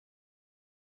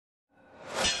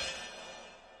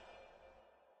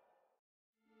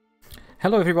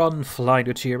Hello everyone,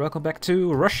 FlyDutch here, welcome back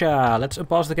to Russia. Let's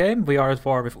unpause the game. We are at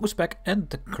war with Uzbek and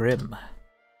the Krim.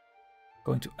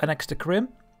 Going to annex the Krim.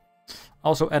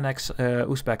 Also annex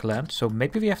Uzbek land, so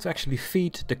maybe we have to actually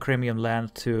feed the Crimean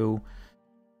land to,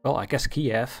 well, I guess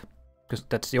Kiev, because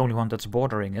that's the only one that's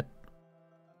bordering it.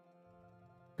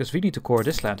 Because we need to core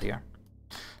this land here.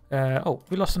 Oh,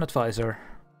 we lost an advisor.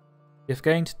 We've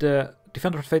gained the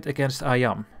Defender of Fate against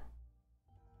Ayam.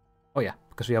 Oh yeah,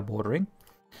 because we are bordering.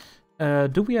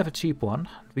 Do we have a cheap one?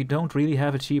 We don't really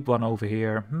have a cheap one over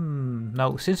here.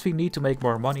 Now, since we need to make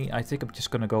more money, I think I'm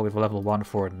just gonna go with level 1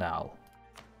 for now.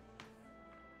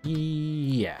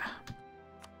 Yeah.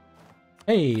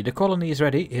 Hey, the colony is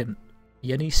ready in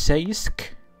Yeniseisk.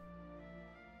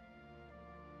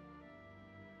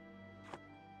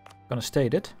 Gonna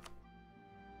state it.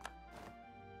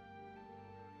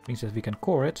 Means that we can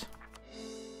core it.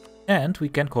 And we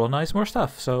can colonize more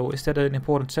stuff. So, is that an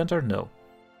important center? No.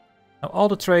 Now all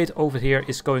the trade over here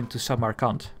is going to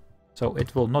Samarkand, so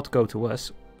it will not go to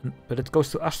us, but it goes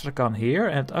to Astrakhan here,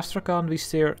 and Astrakhan we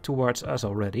steer towards us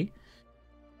already.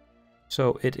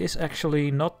 So it is actually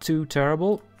not too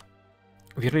terrible.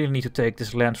 We really need to take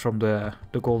this land from the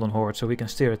Golden Horde, so we can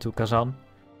steer it to Kazan,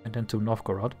 and then to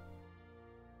Novgorod.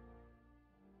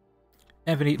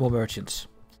 And we need more merchants.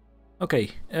 Okay,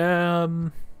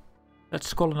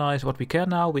 let's colonize what we can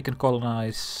now. We can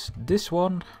colonize this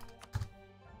one.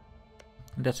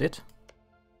 And that's it.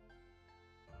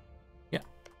 Yeah,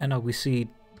 and now we see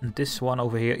this one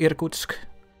over here, Irkutsk.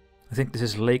 I think this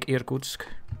is Lake Irkutsk.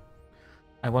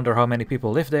 I wonder how many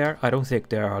people live there. I don't think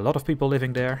there are a lot of people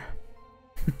living there.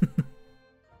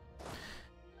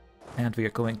 And we are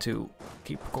going to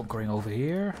keep conquering over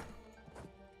here.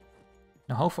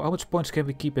 Now how much points can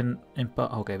we keep in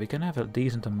okay, we can have a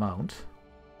decent amount.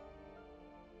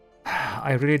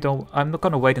 I really don't, I'm not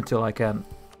gonna wait until I can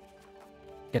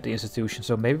get the institution,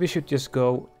 so maybe we should just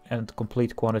go and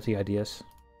complete quantity ideas.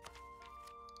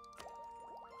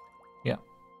 Yeah,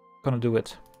 gonna do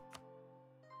it.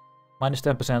 Minus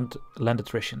 10% land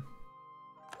attrition.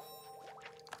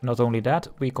 Not only that,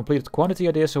 we completed quantity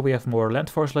ideas, so we have more land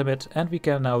force limit, and we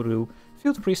can now do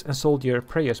field priest and soldier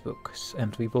prayers books,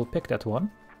 and we will pick that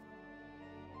one.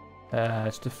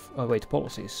 It's the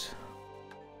policies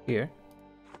here.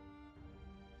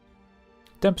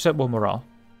 10% more morale.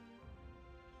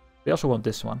 We also want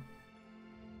this one.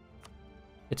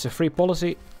 It's a free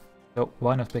policy, so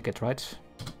why not pick it, right?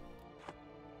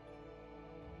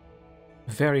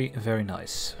 Very, very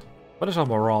nice. What is our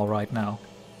morale right now?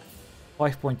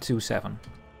 5.27.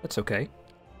 That's okay.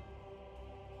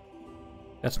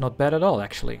 That's not bad at all,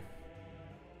 actually.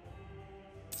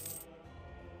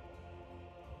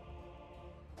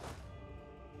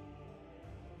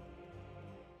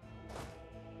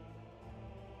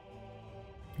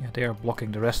 Yeah, they are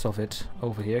blocking the rest of it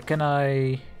over here. Can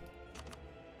I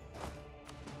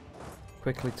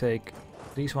quickly take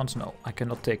these ones? No, I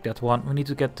cannot take that one. We need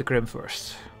to get the Krim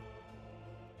first.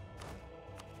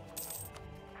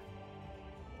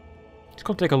 It's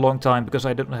gonna take a long time because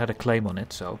I don't know how to claim on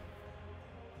it, so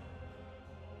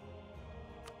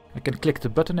I can click the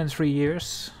button in 3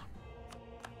 years.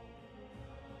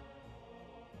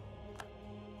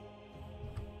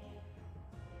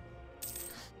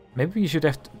 Maybe we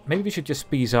should maybe we should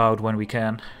just peace out when we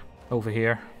can over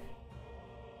here.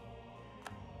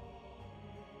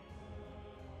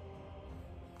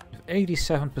 With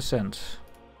 87%.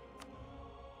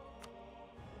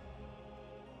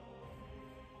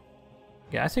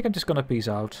 Yeah, I think I'm just gonna peace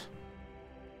out.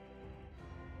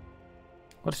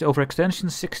 What is the overextension?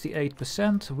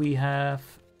 68%. We have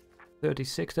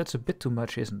 36. That's a bit too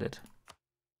much, isn't it?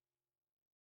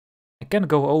 I can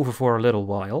go over for a little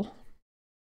while.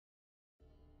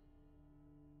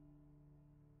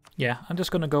 Yeah, I'm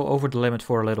just gonna go over the limit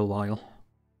for a little while.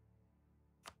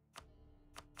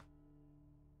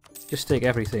 Just take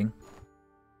everything.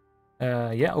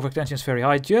 Yeah, overextension is very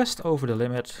high, just over the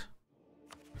limit.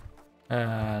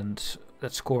 And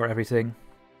let's score everything.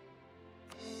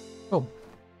 Oh.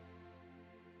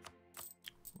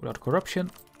 Without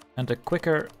corruption. And the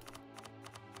quicker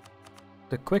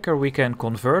we can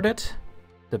convert it,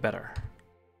 the better.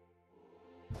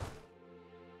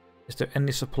 Is there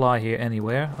any supply here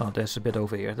anywhere? Oh, there's a bit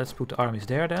over here. Let's put the armies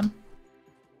there then.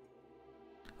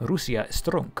 Russia is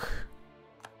strong.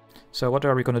 So what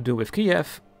are we going to do with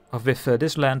Kiev? Or with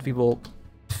this land, we will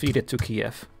feed it to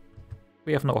Kiev.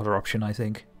 We have no other option, I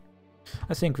think.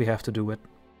 I think we have to do it.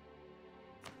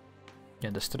 Yeah,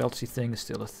 the Streltsy thing is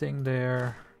still a thing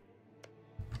there.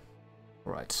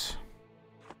 Right.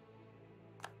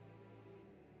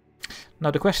 Now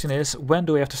the question is, when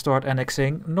do we have to start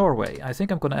annexing Norway? I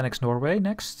think I'm going to annex Norway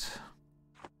next.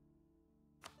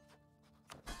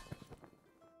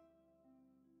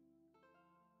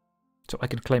 I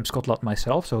can claim Scotland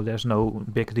myself, so there's no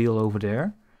big deal over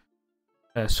there.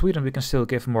 Sweden, we can still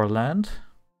give more land.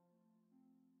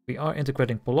 We are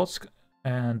integrating Polotsk,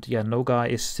 and yeah, no guy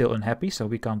is still unhappy, so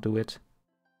we can't do it.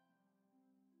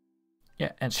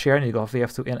 Yeah, and Chernigov, we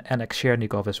have to annex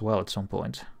Chernigov as well at some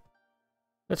point.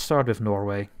 Let's start with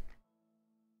Norway.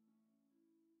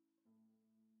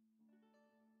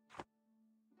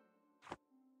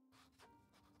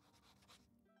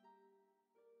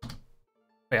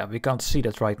 Yeah, we can't see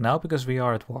that right now because we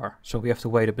are at war, so we have to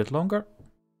wait a bit longer.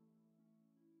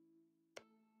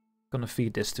 Gonna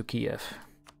feed this to Kiev.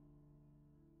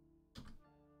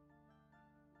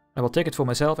 I will take it for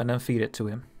myself and then feed it to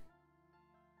him.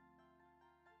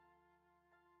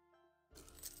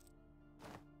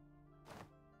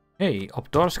 Hey,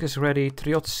 Obdorsk is ready,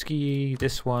 Triotsky,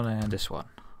 this one and this one.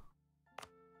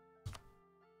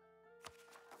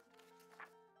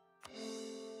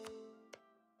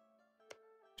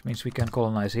 Which means we can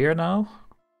colonize here now.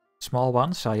 Small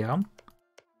one, Siam.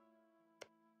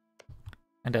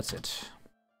 And that's it.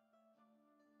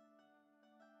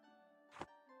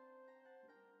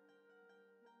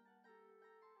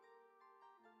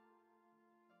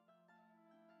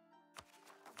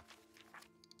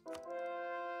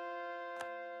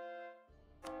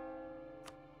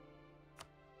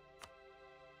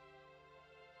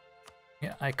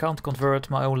 Yeah, I can't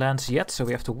convert my own lands yet, so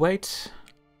we have to wait.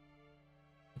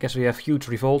 I guess we have huge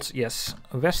revolts. Yes,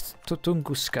 West to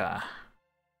Tunguska.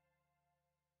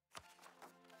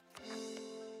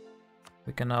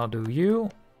 We can now do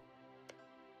you.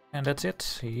 And that's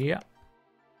it. Yeah.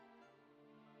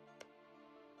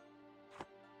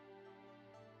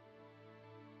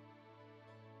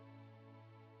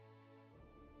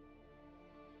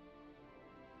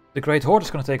 The Great Horde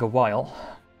is going to take a while.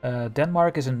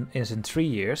 Denmark is in 3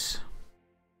 years.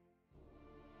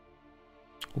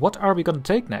 What are we going to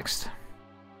take next?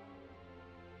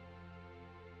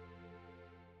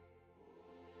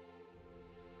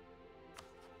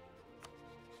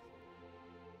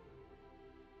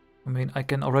 I mean, I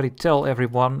can already tell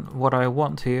everyone what I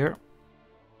want here.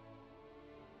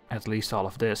 At least all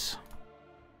of this.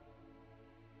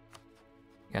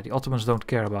 Yeah, the Ottomans don't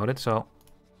care about it, so...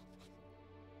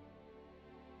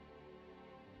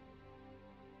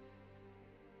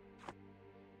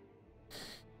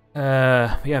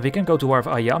 yeah, we can go to War of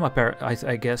Ayama,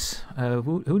 I guess.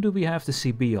 Who do we have the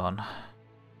CB on?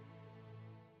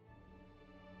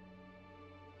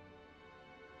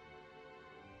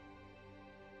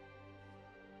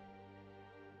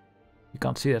 You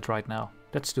can't see that right now.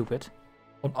 That's stupid.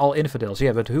 On all infidels,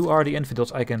 yeah, but who are the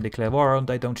infidels I can declare war on?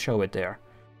 They don't show it there.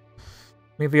 I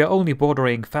mean, we are only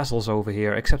bordering vassals over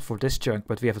here, except for this chunk,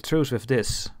 but we have a truce with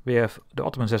this. We have the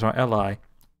Ottomans as our ally.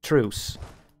 Truce.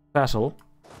 Vassal.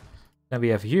 Then we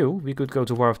have you. We could go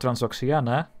to War of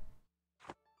Transoxiana.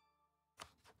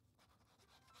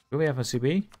 Do we have a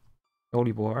CB?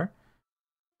 Holy War.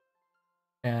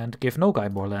 And give no guy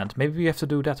more land. Maybe we have to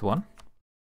do that one.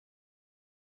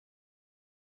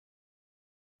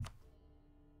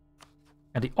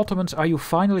 And the Ottomans, are you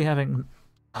finally having...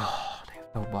 Oh, they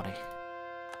have no money.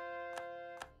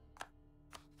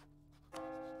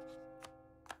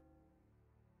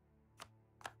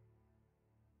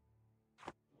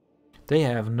 They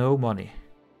have no money.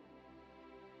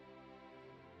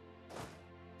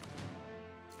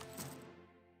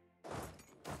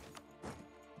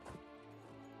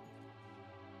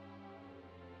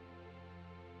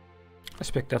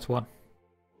 Let's pick that one.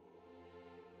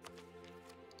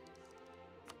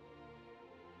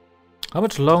 How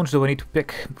much loans do I need to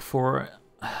pick for...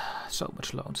 so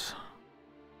much loans.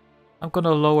 I'm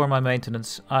gonna lower my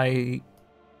maintenance. I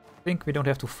think we don't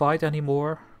have to fight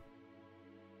anymore.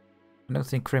 I don't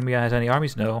think Crimea has any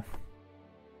armies, no.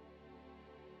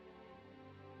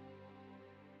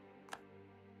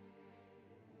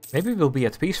 Maybe we'll be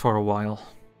at peace for a while.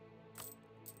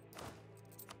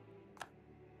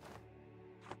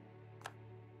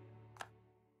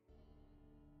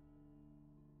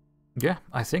 Yeah,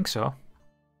 I think so.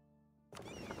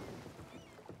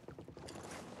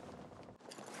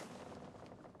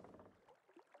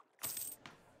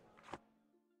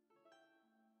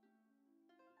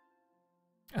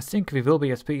 I think we will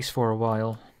be at peace for a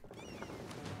while.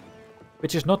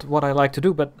 Which is not what I like to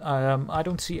do, but I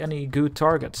don't see any good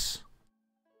targets.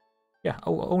 Yeah,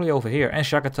 only over here, and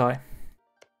Shagatai.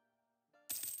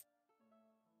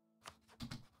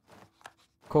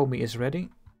 Komi is ready.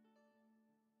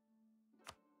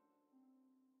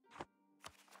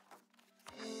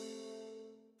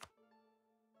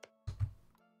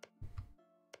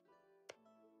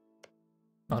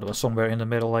 Oh, that was somewhere in the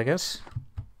middle, I guess.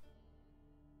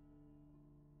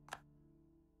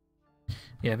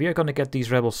 Yeah, we are gonna get these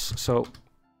rebels, so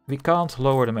we can't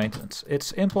lower the maintenance.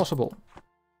 It's impossible.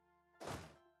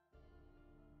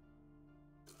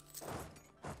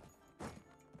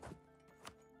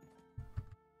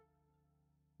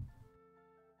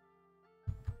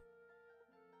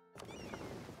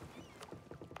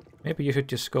 Maybe you should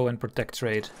just go and protect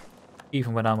trade,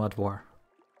 even when I'm at war.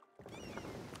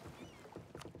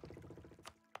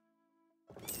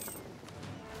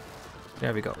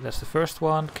 There we go, that's the first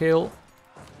one, kill.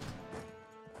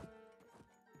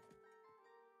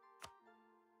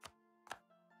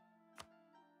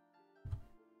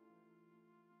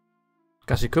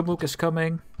 Kazikubuk is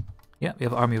coming. Yeah, we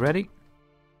have army ready.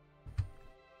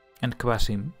 And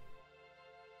Kwasim.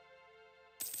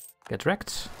 Get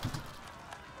wrecked.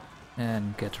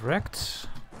 And get wrecked.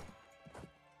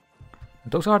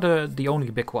 Those are the only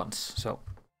big ones, so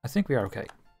I think we are okay.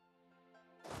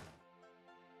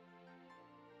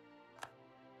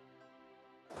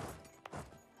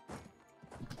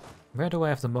 Where do I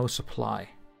have the most supply?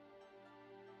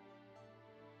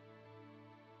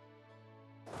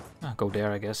 Go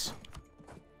there, I guess.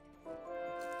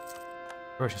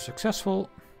 Version successful.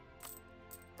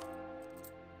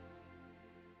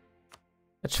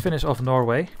 Let's finish off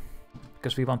Norway,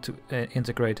 because we want to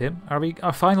integrate him. We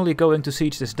are finally going to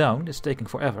siege this down. It's taking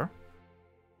forever.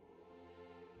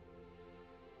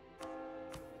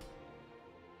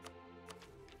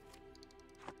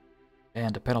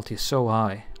 And the penalty is so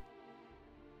high.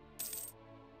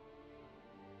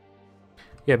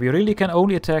 Yeah, we really can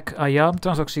only attack Ayam,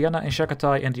 Transoxiana, and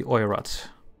Shakatai and the Oirats.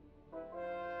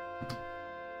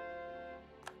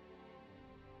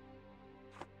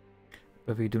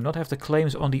 But we do not have the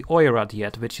claims on the Oirat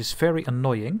yet, which is very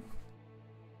annoying.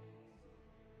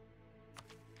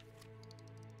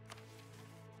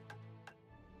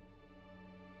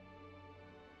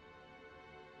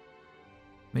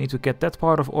 We need to get that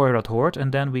part of Oirat Horde,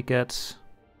 and then we get...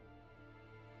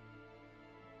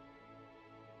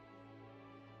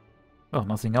 Oh,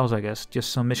 nothing else, I guess.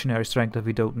 Just some missionary strength that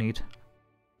we don't need.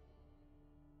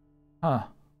 Ah.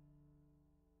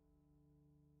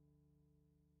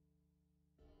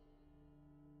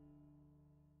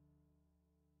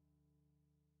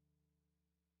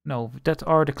 No, that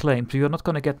are the claims. You're not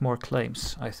gonna get more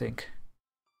claims, I think.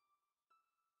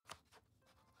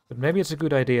 But maybe it's a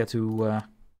good idea to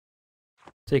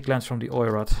take lands from the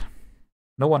Oirat.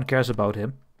 No one cares about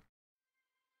him.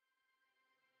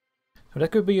 So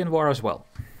that could be in war as well.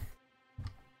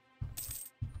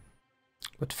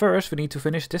 But first we need to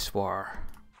finish this war.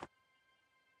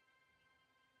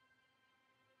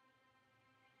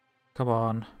 Come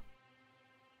on.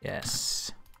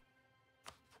 Yes.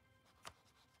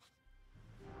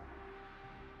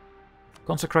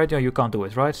 Consecrate, yeah, you can't do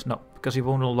it, right? No, because he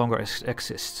will no longer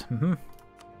exist.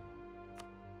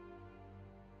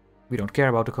 We don't care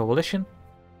about the coalition.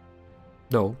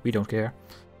 No, we don't care.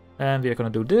 And we are gonna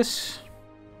do this.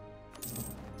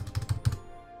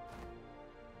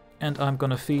 And I'm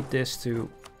gonna feed this to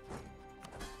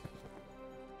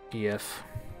Kiev.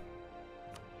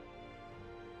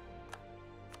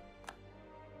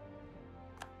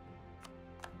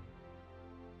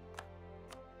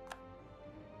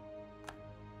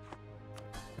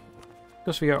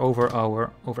 Because we are over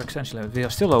our overextension limit. We are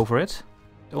still over it.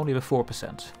 Only with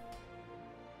 4%.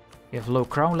 We have low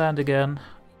crown land again.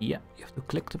 Yeah, you have to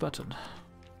click the button.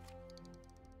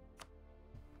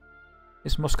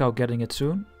 Is Moscow getting it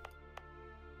soon?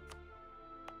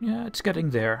 Yeah, it's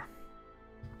getting there.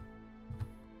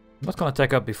 I'm not gonna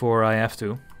attack up before I have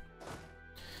to.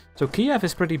 So Kiev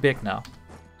is pretty big now.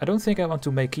 I don't think I want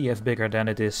to make Kiev bigger than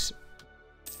it is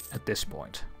at this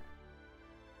point.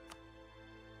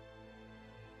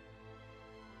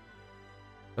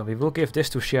 So we will give this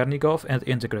to Chernigov and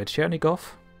integrate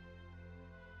Chernigov.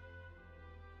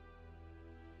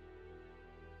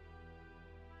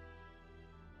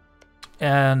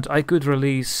 And I could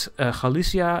release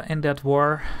Galicia in that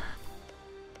war.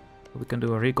 We can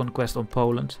do a reconquest on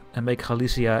Poland and make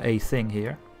Galicia a thing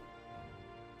here.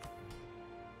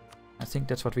 I think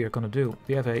that's what we are going to do.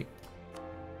 We have a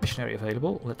missionary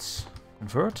available. Let's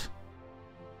convert.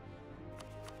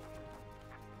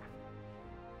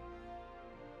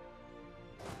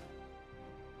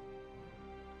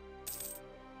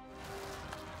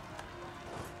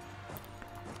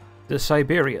 The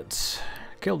Siberians.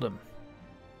 Kill them.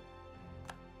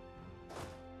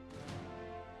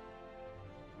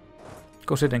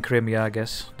 Go sit in Crimea, I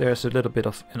guess. There's a little bit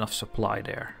of enough supply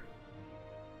there.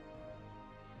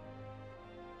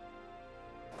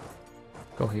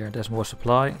 Go here, there's more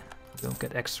supply. Don't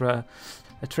get extra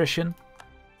attrition.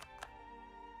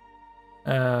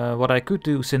 What I could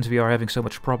do, since we are having so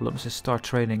much problems, is start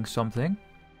training something.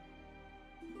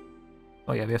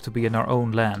 Oh yeah, we have to be in our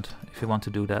own land if we want to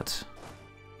do that.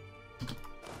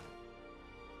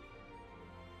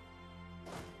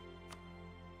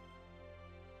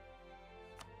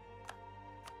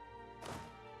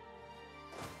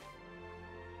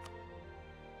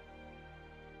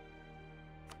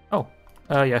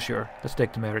 Oh, yeah, sure. Let's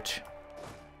take the marriage.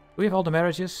 Do we have all the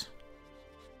marriages?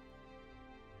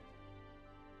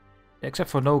 Except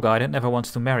for no guy that never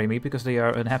wants to marry me because they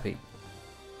are unhappy.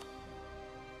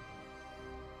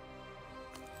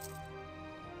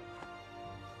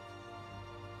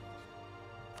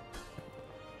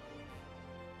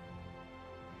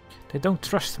 They don't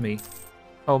trust me.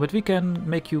 Oh, but we can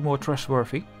make you more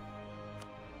trustworthy.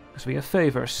 Because we have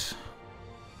favors.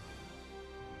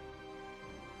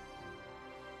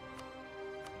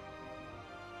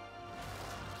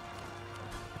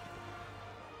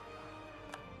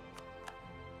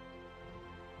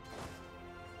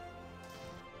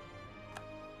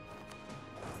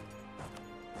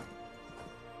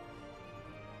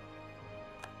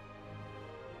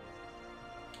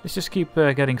 Let's just keep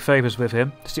getting favors with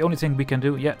him. It's the only thing we can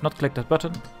do. Yeah, not click that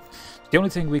button. It's the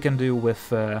only thing we can do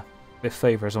with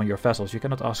favors on your vassals. You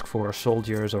cannot ask for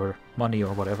soldiers or money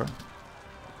or whatever.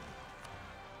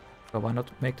 So why not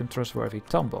make them trustworthy?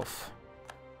 Tambov.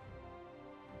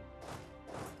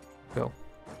 Go.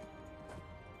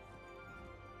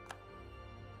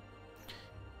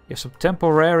 You have some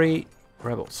temporary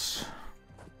rebels.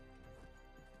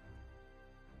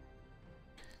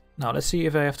 Now let's see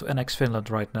if I have to annex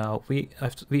Finland right now.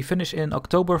 We finish in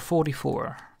October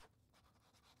 44.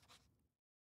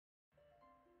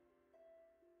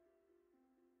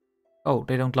 Oh,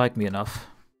 they don't like me enough.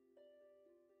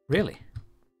 Really?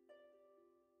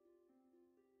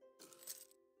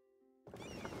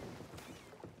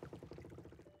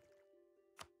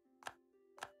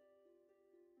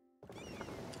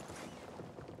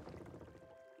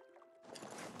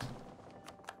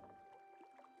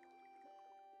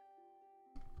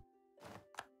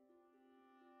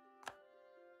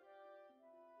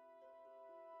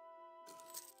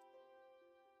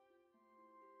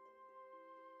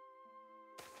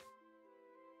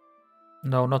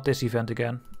 No, not this event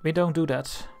again. We don't do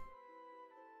that.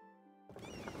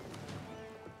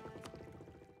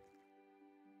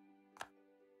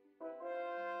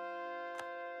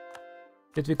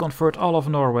 Did we convert all of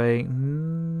Norway?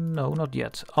 No, not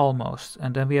yet. Almost.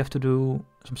 And then we have to do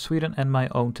some Sweden and my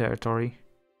own territory.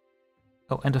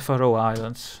 Oh, and the Faroe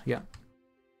Islands. Yeah.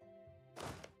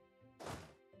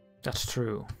 That's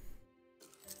true.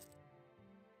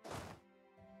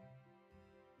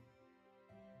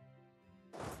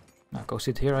 Now go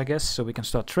sit here, I guess, so we can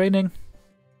start training.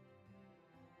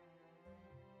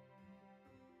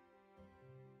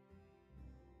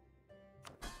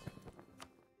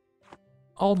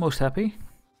 Almost happy.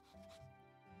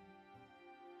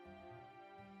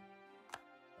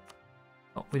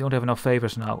 Oh, we don't have enough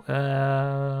favors now.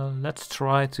 Let's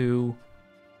try to...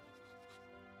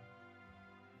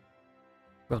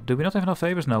 Well, do we not have enough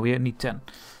favors? No, we need 10.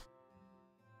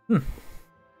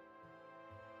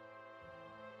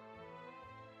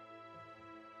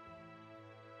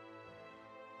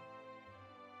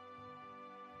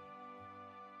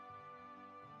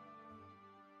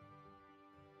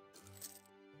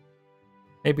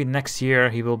 Maybe next year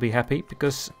he will be happy,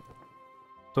 because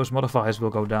those modifiers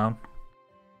will go down.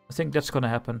 I think that's gonna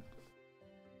happen.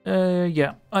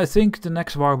 Yeah, I think the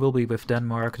next war will be with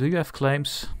Denmark. Do you have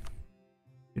claims?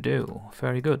 You do.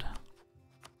 Very good.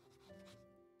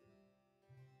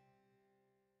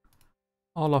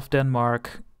 All of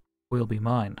Denmark will be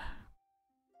mine.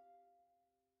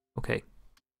 Okay.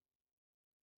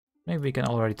 Maybe we can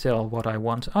already tell what I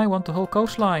want. I want the whole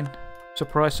coastline.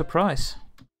 Surprise, surprise.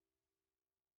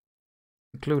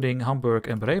 Including Hamburg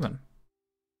and Bremen.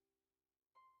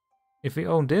 If we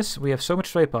own this, we have so much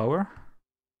trade power.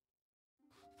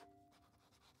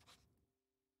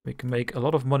 We can make a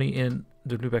lot of money in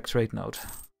the Lübeck trade node.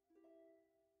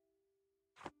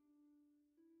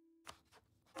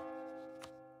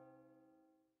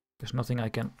 There's nothing I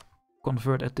can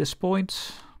convert at this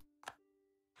point.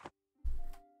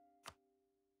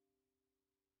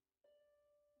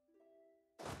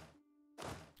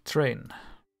 Train.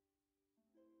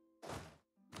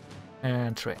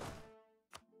 And train.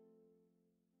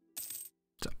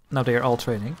 So, now they are all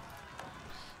training.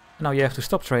 Now you have to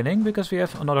stop training because we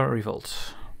have another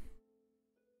revolt.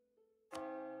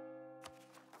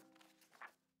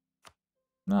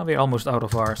 Now we're almost out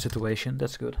of our situation,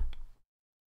 that's good.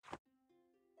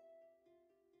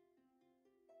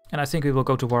 And I think we will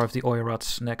go to war with the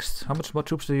Oirats next. How much more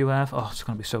troops do you have? Oh, it's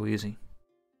gonna be so easy.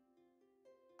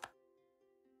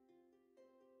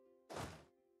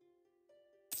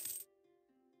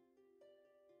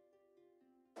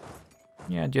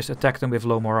 Yeah, just attack them with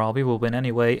low morale. We will win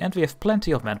anyway, and we have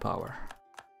plenty of manpower.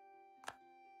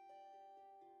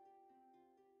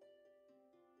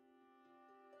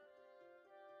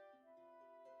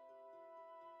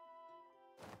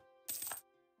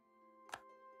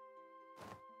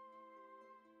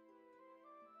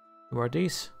 Who are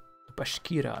these? The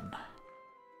Bashkiran.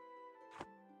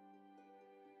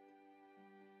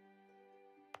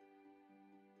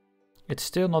 It's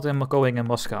still not going in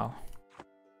Moscow.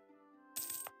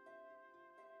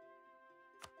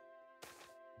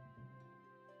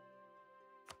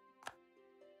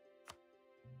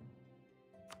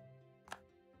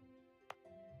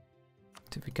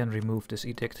 If we can remove this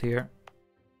edict here.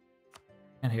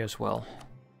 And here as well.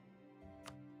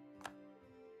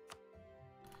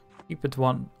 Keep it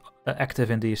active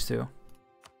in these two.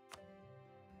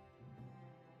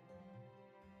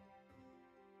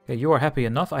 Okay, you are happy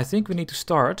enough. I think we need to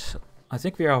start. I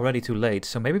think we are already too late,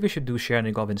 so maybe we should do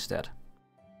Chernigov instead.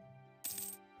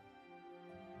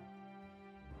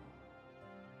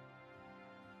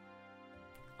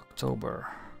 October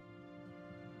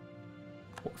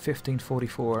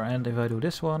 1544, and if I do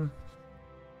this one,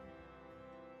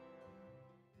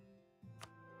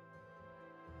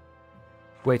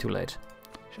 way too late.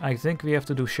 I think we have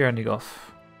to do Chernigov.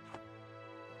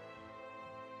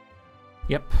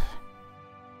 Yep.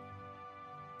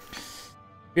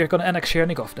 We are gonna annex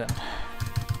Chernigov then.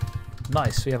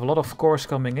 Nice, we have a lot of cores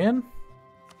coming in.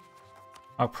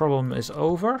 Our problem is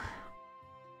over.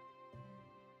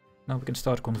 Now we can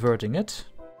start converting it.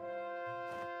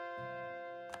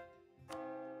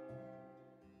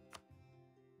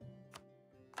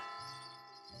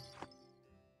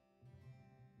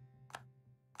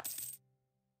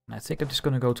 I think I'm just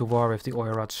gonna go to war with the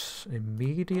Oirats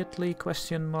immediately,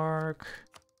 question mark.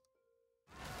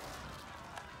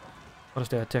 What is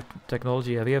their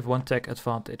technology? Yeah, we have one tech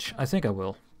advantage. I think I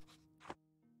will.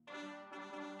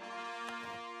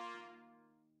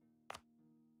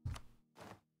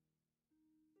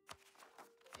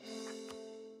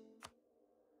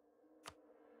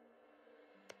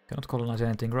 Cannot colonize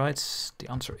anything, right?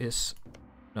 The answer is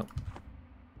no.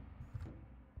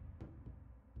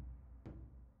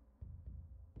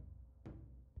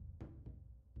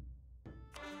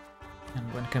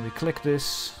 And when can we click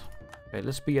this? Okay,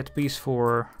 let's be at peace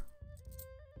for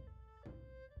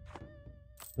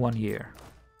 1 year.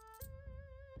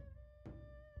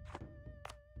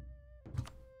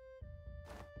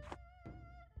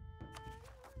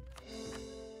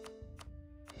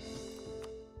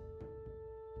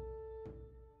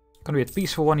 Gonna be at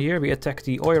peace for 1 year. We attack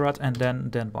the Oirat and then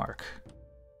Denmark.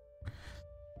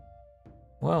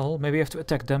 Well, maybe we have to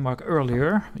attack Denmark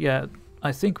earlier. Yeah,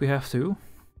 I think we have to.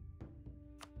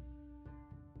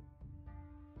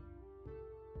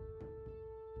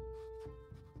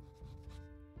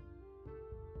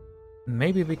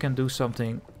 Maybe we can do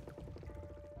something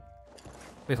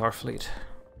with our fleet.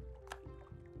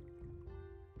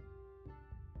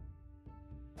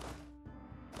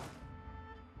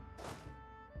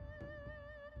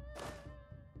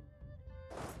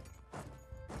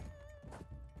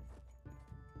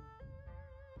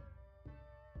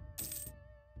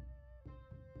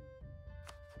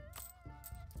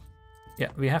 Yeah,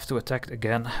 we have to attack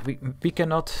again. We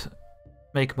cannot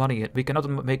make money. We cannot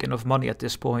make enough money at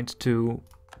this point to...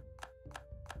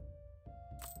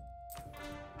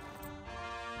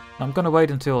 I'm gonna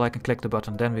wait until I can click the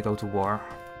button, then we go to war.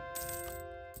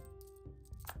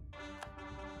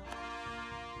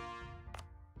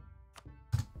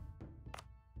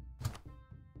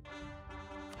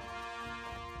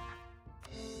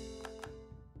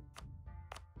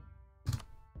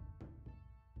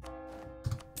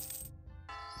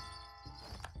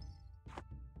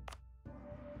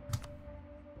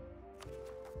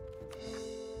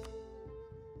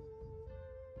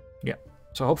 Yeah,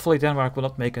 so hopefully Denmark will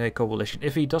not make a coalition.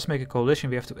 If he does make a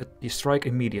coalition, we have to strike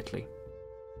immediately.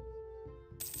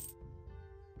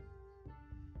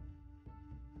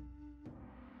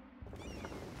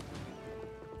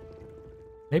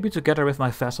 Maybe together with my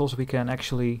vassals we can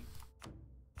actually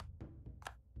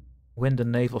win the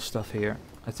naval stuff here.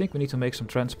 I think we need to make some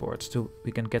transports so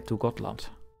we can get to Gotland.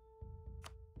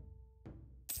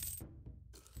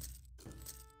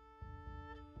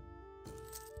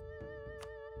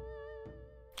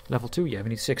 Level 2, yeah, we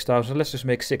need 6,000. Let's just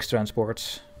make 6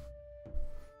 transports.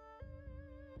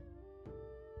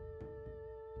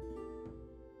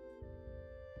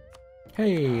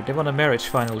 Hey, they want a marriage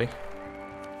finally.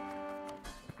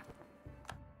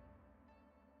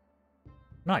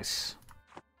 Nice.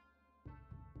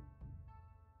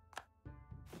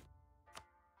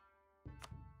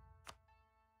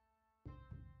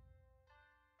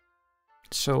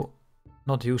 So,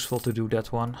 not useful to do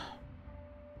that one.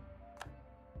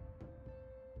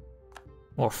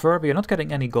 Or Furby, you're not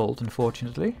getting any gold,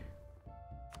 unfortunately.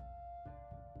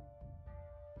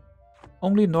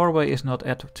 Only Norway is not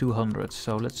at 200,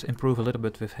 so let's improve a little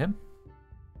bit with him.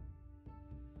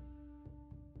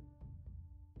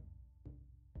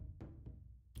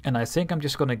 And I think I'm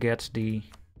just gonna get the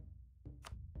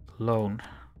loan.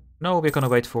 No, we're gonna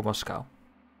wait for Moscow.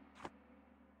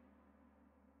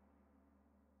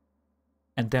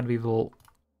 And then we will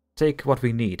take what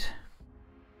we need.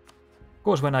 Of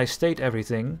course, when I state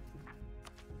everything,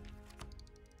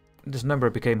 this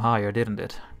number became higher, didn't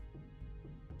it?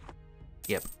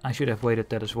 Yep, I should have weighted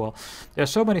that as well. There are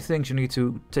so many things you need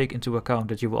to take into account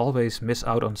that you will always miss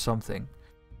out on something.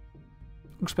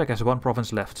 Uzbek has one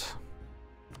province left.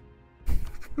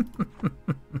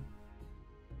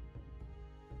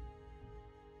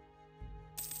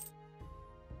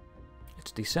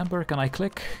 It's December, can I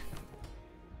click?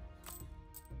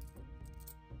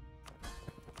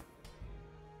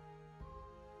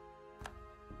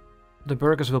 The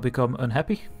burghers will become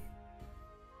unhappy.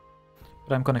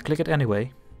 But I'm gonna click it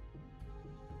anyway.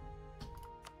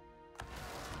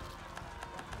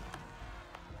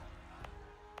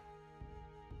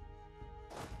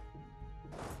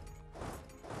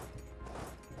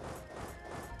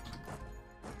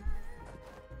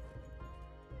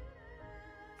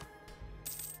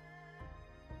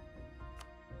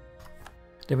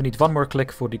 Then we need one more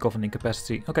click for the governing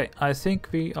capacity. Okay, I think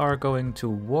we are going to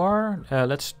war.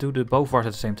 Let's do the both wars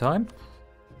at the same time.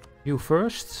 You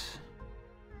first.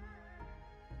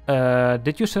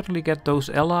 Did you suddenly get those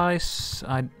allies?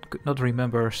 I could not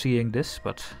remember seeing this,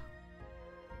 but...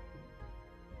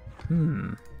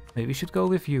 maybe we should go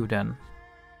with you then.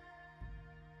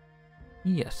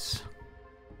 Yes.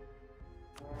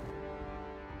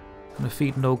 Gonna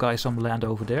feed no guy some land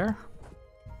over there.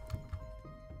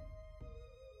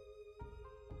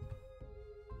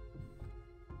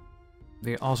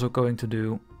 We're also going to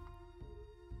do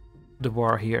the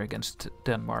war here against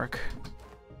Denmark.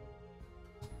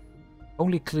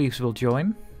 Only Cleves will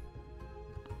join.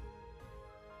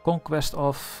 Conquest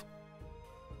of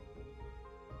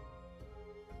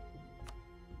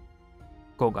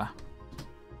Koga.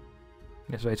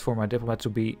 Let's wait for my diplomat to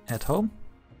be at home.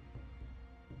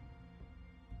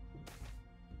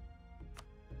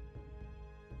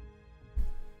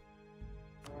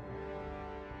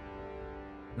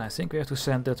 And I think we have to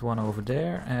send that one over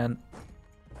there, and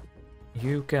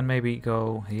you can maybe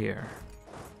go here.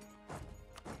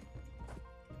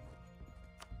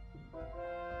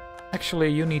 Actually,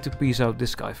 you need to peace out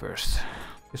this guy first.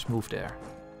 Just move there.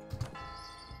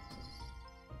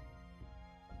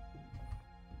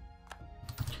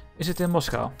 Is it in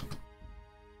Moscow?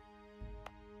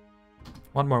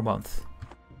 One more month.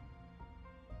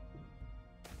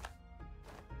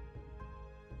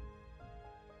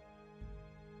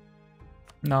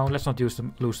 No, let's not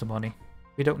lose the money.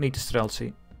 We don't need the Streltsy.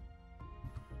 We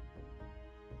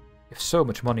have so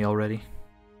much money already.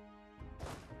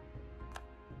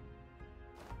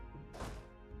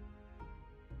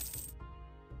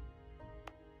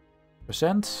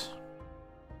 Percent.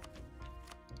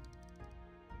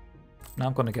 Now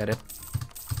I'm gonna get it.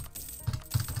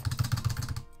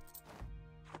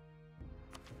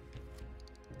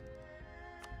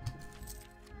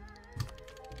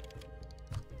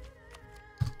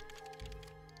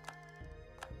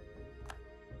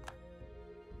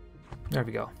 There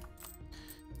we go.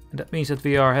 And that means that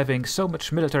we are having so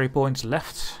much military points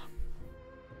left.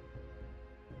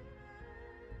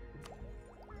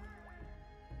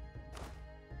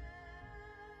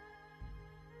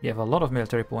 You have a lot of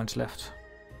military points left.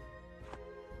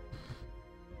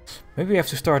 Maybe we have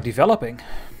to start developing.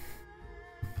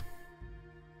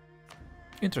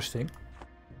 Interesting.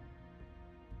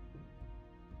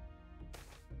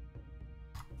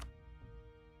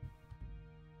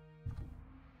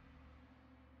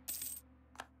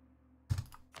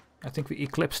 I think we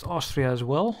eclipsed Austria as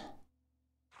well.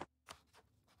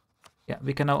 Yeah,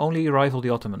 we can now only rival the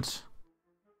Ottomans.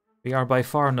 We are by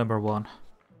far number one.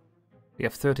 We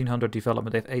have 1300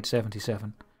 development, they have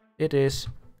 877. It is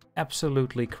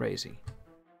absolutely crazy.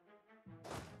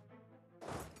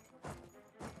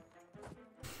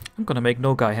 I'm gonna make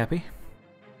no guy happy.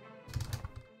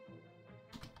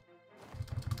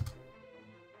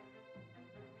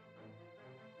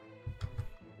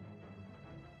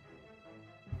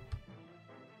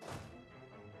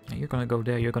 you're gonna go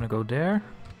there, you're gonna go there.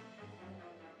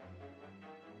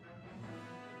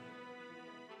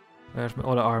 Where's my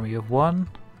other army? You have 1,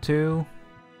 2...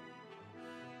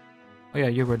 Oh yeah,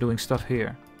 you were doing stuff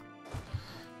here.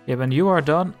 Yeah, when you are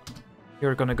done,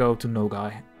 you're gonna go to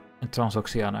Nogai in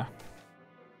Transoxiana.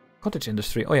 Cottage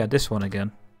industry. Oh yeah, this one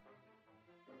again.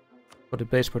 For the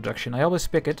base production. I always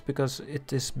pick it because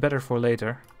it is better for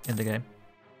later in the game.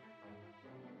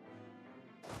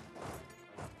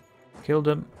 Kill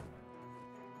them.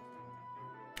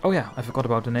 Oh yeah, I forgot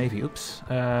about the navy. Oops.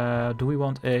 Do we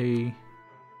want a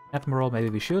admiral? Maybe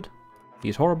we should. He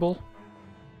is horrible.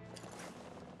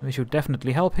 We should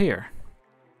definitely help here.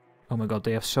 Oh my god,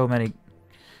 they have so many.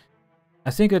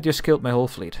 I think I just killed my whole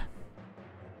fleet.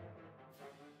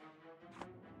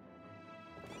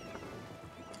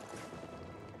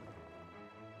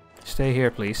 Stay here,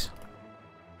 please.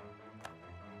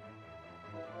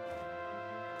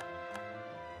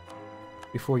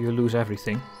 Before you lose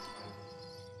everything.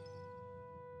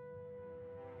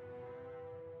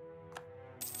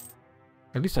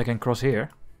 At least I can cross here.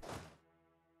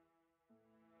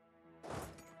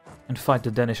 And fight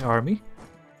the Danish army.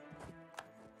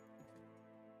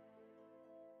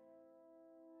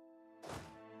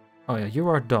 Oh yeah, you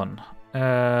are done.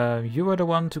 You are the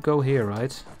one to go here,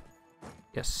 right?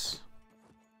 Yes.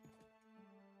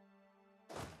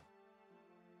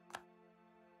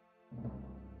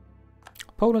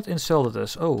 Poland insulted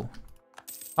us. Oh.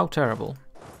 How terrible.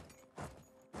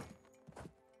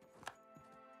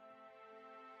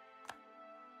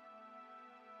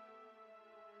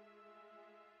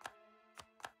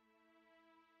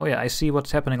 Oh yeah, I see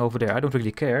what's happening over there. I don't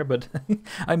really care, but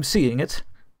I'm seeing it.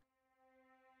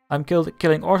 I'm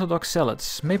killing Orthodox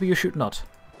Salads. Maybe you should not.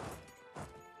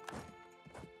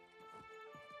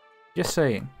 Just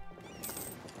saying.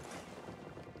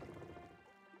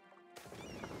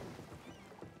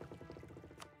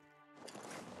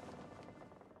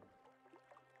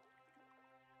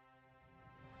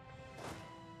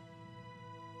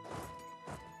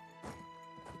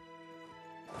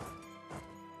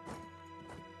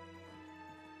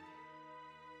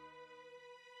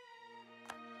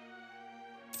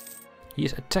 He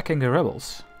is attacking the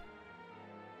rebels.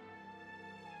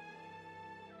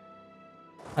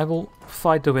 I will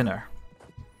fight the winner.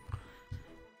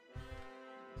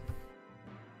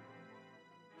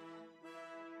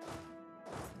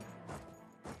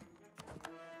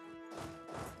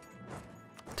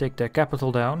 Take their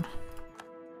capital down.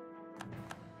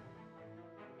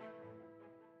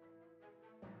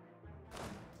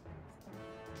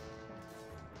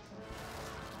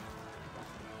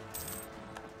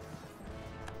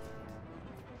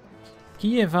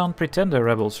 Kievan Pretender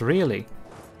rebels, really?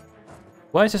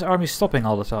 Why is his army stopping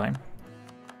all the time?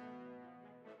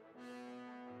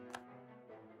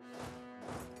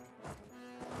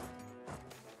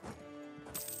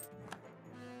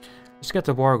 Let's get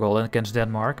the war goal against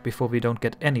Denmark before we don't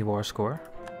get any war score.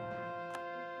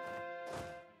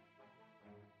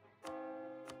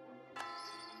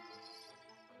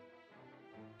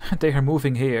 They are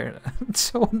moving here. It's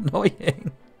so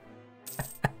annoying.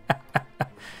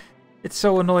 It's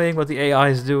so annoying what the AI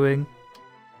is doing.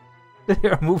 They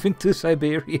are moving to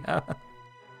Siberia.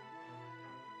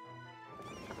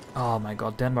 Oh my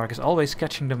god, Denmark is always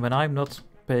catching them when I'm not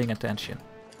paying attention.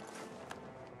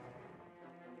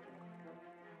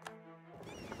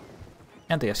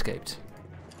 And they escaped.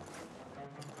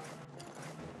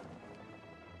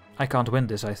 I can't win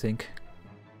this, I think.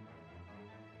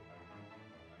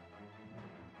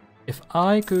 If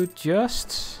I could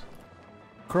just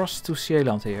cross to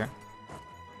Zeeland here.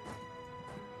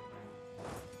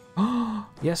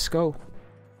 Yes, go.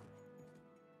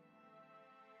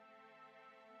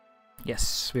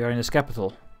 Yes, we are in his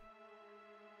capital.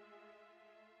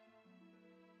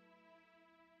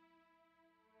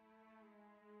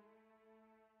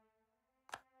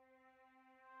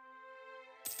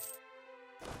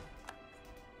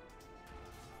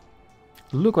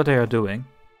 Look what they are doing.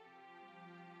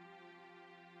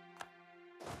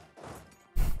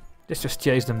 Let's just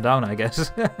chase them down, I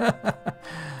guess.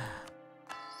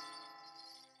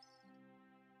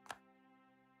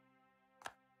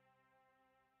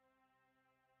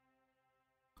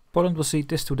 Poland will cede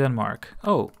this to Denmark.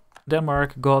 Oh,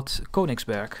 Denmark got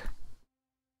Koningsberg.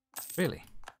 Really?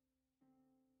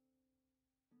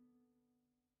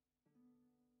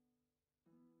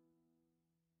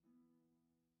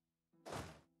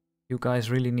 You guys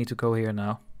really need to go here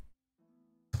now.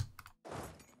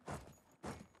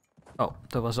 Oh,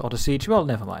 there was auto siege. Well,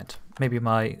 never mind. Maybe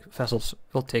my vassals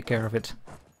will take care of it.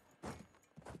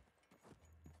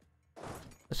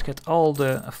 Let's Let's get all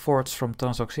the forts from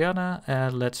Transoxiana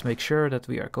and let's make sure that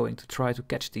we are going to try to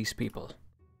catch these people.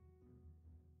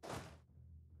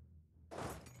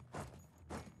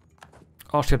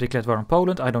 Austria declared war on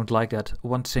Poland. I don't like that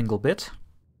one single bit.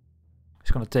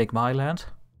 He's gonna take my land.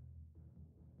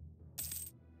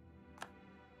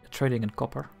 Trading in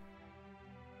copper.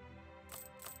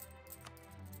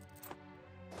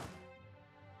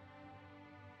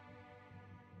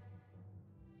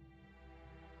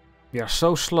 We are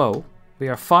so slow. We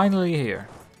are finally here.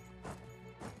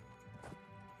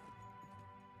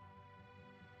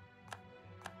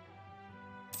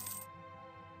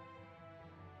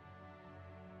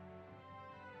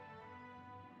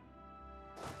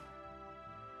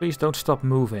 Please don't stop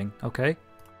moving, okay?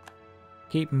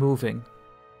 Keep moving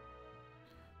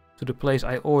to the place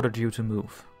I ordered you to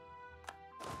move.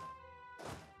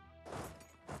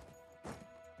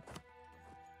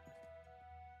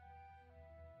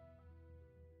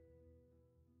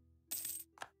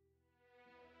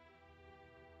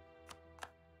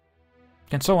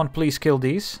 Can someone please kill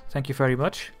these? Thank you very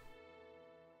much.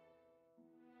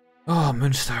 Oh,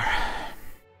 Münster.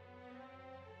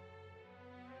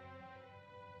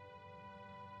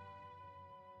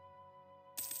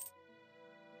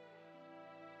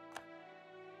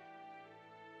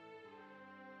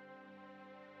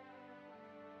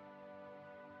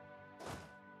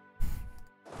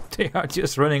 They are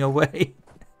just running away.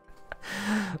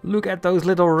 Look at those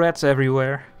little rats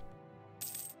everywhere.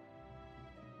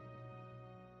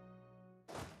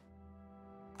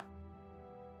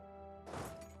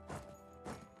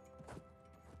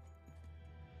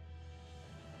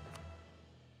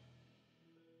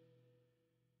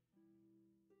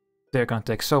 They're gonna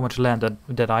take so much land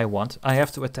that I want. I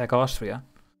have to attack Austria.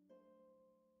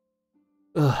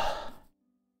 Ugh.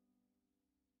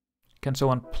 Can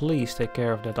someone please take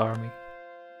care of that army?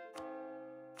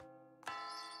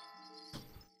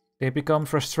 They become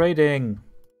frustrating.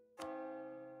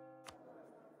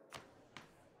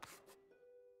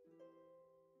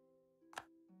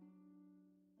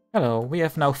 Hello, we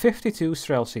have now 52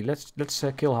 Streltsy. Let's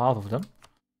kill half of them.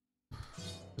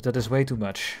 But that is way too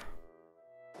much.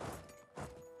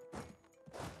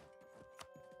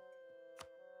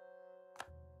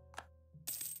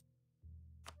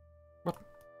 What?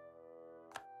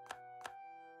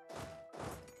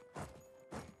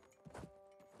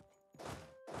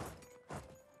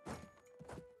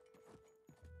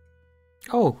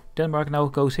 Oh, Denmark now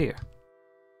goes here.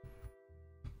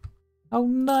 How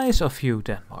nice of you,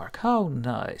 Denmark. How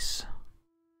nice.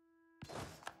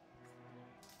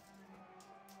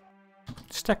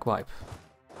 Stack wipe.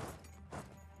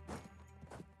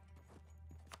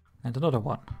 And another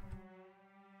one.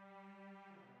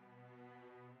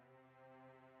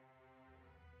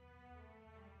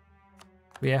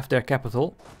 We have their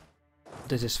capital.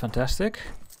 This is fantastic.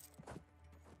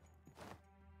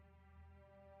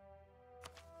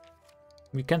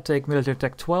 We can take military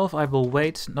tech 12. I will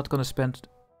wait. Not gonna spend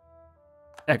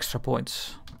extra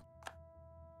points.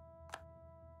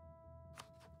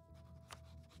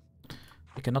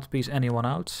 We cannot piece anyone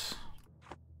out.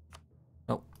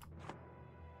 No.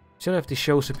 Should have to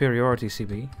show superiority,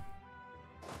 CB.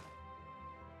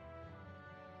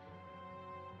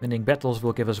 Winning battles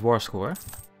will give us war score.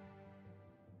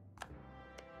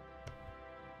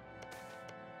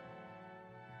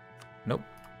 Nope.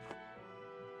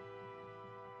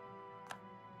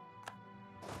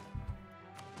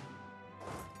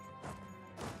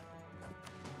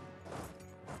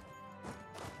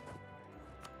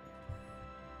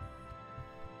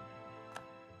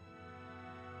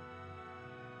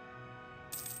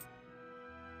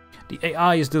 The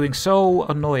AI is doing so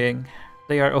annoying.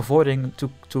 They are avoiding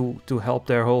to help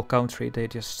their whole country. They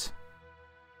just...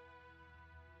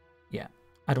 Yeah,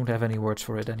 I don't have any words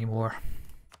for it anymore.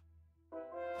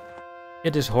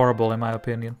 It is horrible in my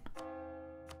opinion.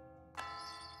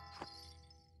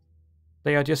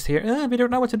 They are just here. We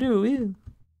don't know what to do. Ew.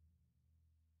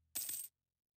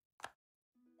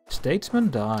 Statesman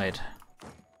died.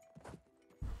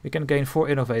 We can gain 4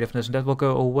 innovativeness and that will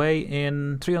go away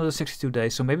in 362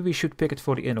 days. So maybe we should pick it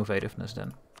for the innovativeness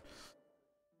then.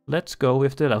 Let's go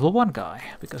with the level 1 guy,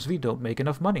 because we don't make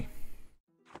enough money.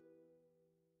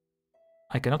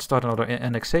 I cannot start another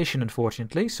annexation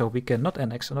unfortunately, so we cannot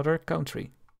annex another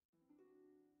country.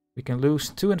 We can lose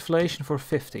 2 inflation for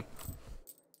 50.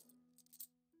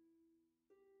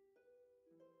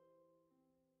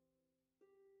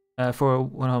 For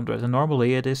 100, and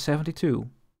normally it is 72.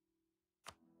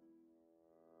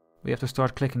 We have to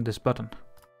start clicking this button.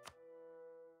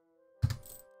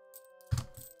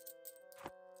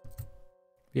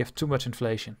 We have too much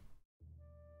inflation.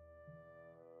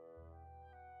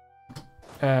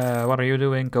 What are you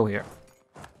doing? Go here.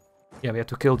 Yeah, we have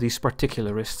to kill these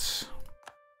particularists.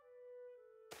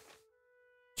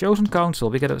 Chosen Council.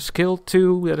 We get a skill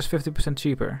 2 that is 50%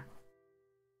 cheaper.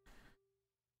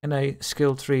 And a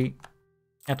skill 3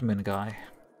 admin guy.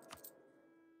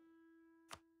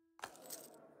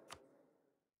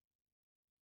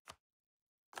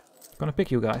 Gonna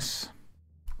pick you guys.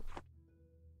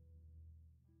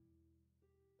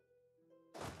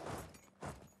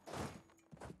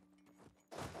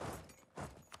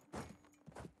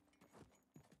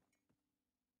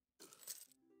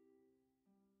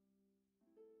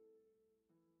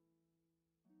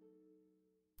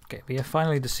 Okay, we have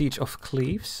finally the Siege of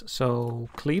Cleves. So,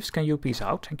 Cleves, can you peace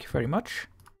out? Thank you very much.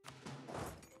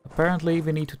 Apparently,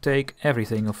 we need to take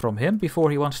everything from him before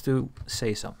he wants to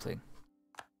say something.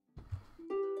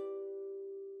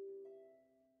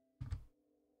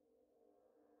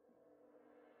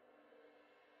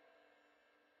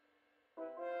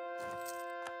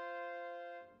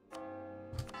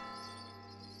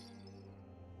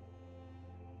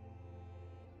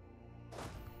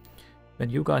 When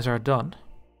you guys are done,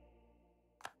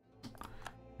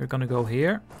 we're gonna go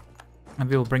here and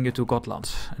we'll bring you to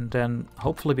Gotland. And then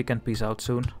hopefully we can peace out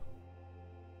soon.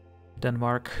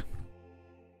 Denmark.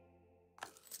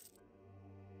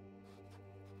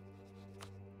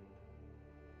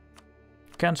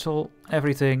 Cancel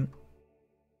everything.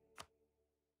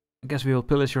 I guess we will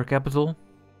pillage your capital.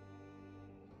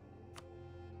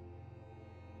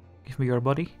 Give me your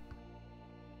body.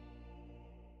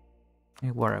 Hey,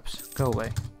 war apps, go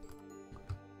away.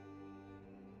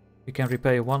 We can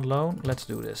repay one loan. Let's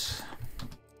do this.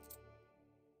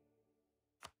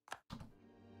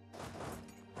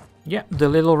 Yeah, the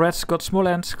little rats got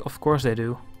Smolensk. Of course they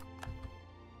do.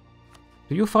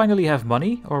 Do you finally have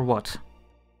money or what?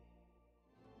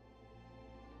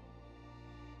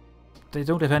 They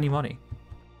don't have any money.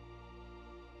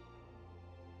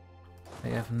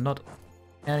 They have not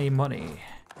any money.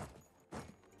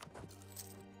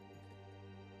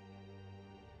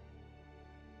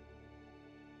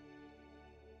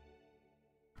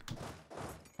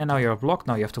 And now you're blocked,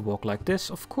 now you have to walk like this.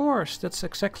 Of course, that's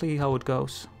exactly how it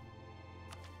goes.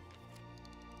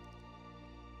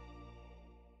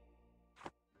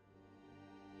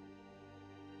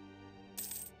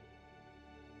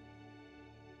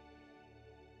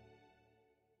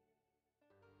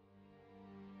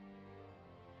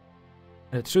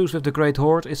 The truce with the Great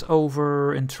Horde is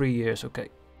over in 3 years, okay.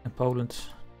 And Poland.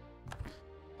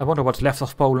 I wonder what's left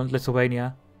of Poland,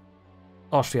 Lithuania.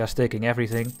 Austria is taking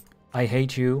everything. I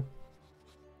hate you.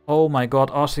 Oh my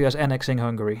god, Austria is annexing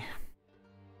Hungary.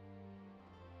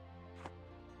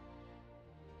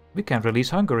 We can release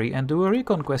Hungary and do a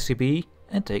reconquest CB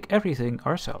and take everything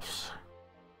ourselves.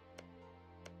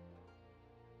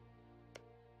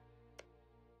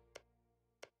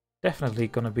 Definitely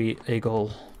gonna be a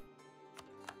goal.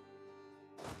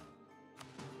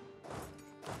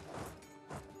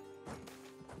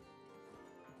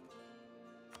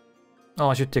 Oh,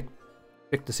 I should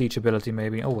pick the siege ability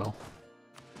maybe. Oh well.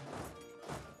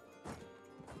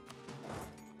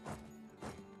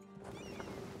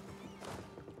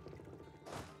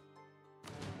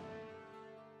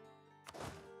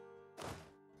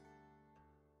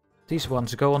 These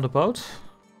ones go on the boat.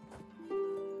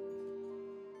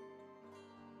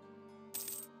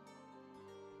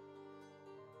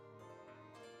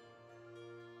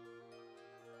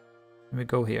 Let me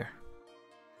go here.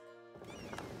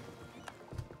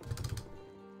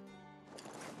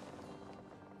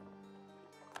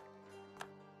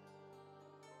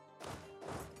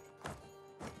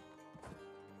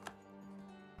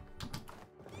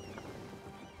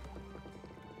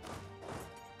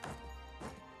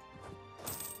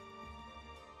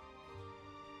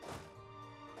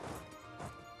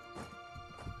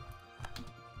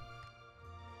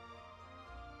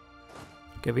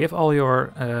 Okay, we have all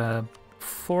your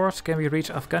force. Can we reach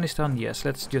Afghanistan? Yes,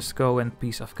 let's just go and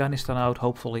peace Afghanistan out,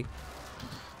 hopefully.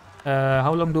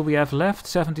 How long do we have left?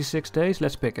 76 days?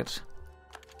 Let's pick it.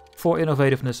 4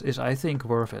 innovativeness is, I think,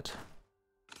 worth it.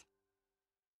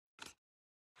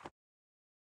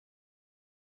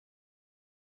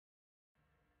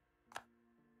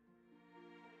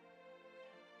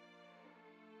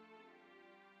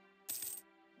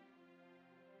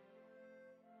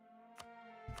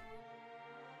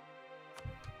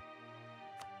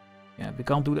 Yeah, we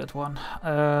can't do that one.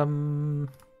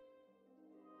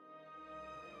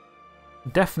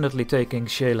 Definitely taking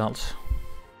Zeeland.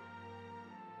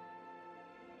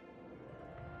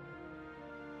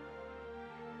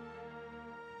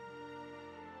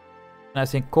 And I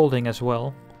think Kolding as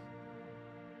well.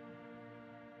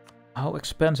 How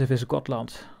expensive is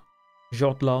Gotland?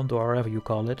 Jotland, or whatever you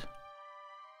call it.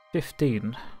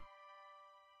 15.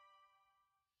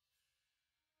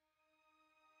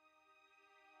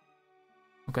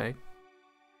 Okay.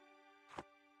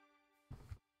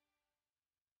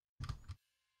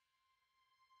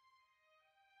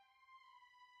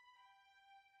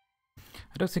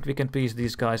 I don't think we can piece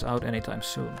these guys out anytime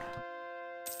soon.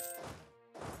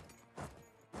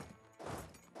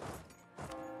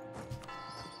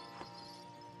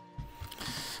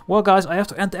 Well guys, I have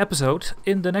to end the episode.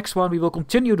 In the next one we will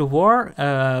continue the war.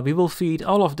 We will feed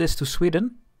all of this to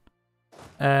Sweden.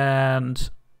 And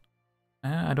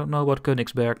I don't know about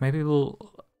Königsberg. Maybe we'll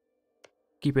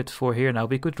keep it for here now.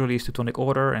 We could release Teutonic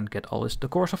Order and get all the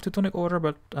cores of Teutonic Order,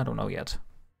 but I don't know yet.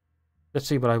 Let's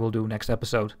see what I will do next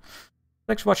episode.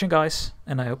 Thanks for watching guys,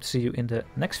 and I hope to see you in the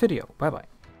next video. Bye bye.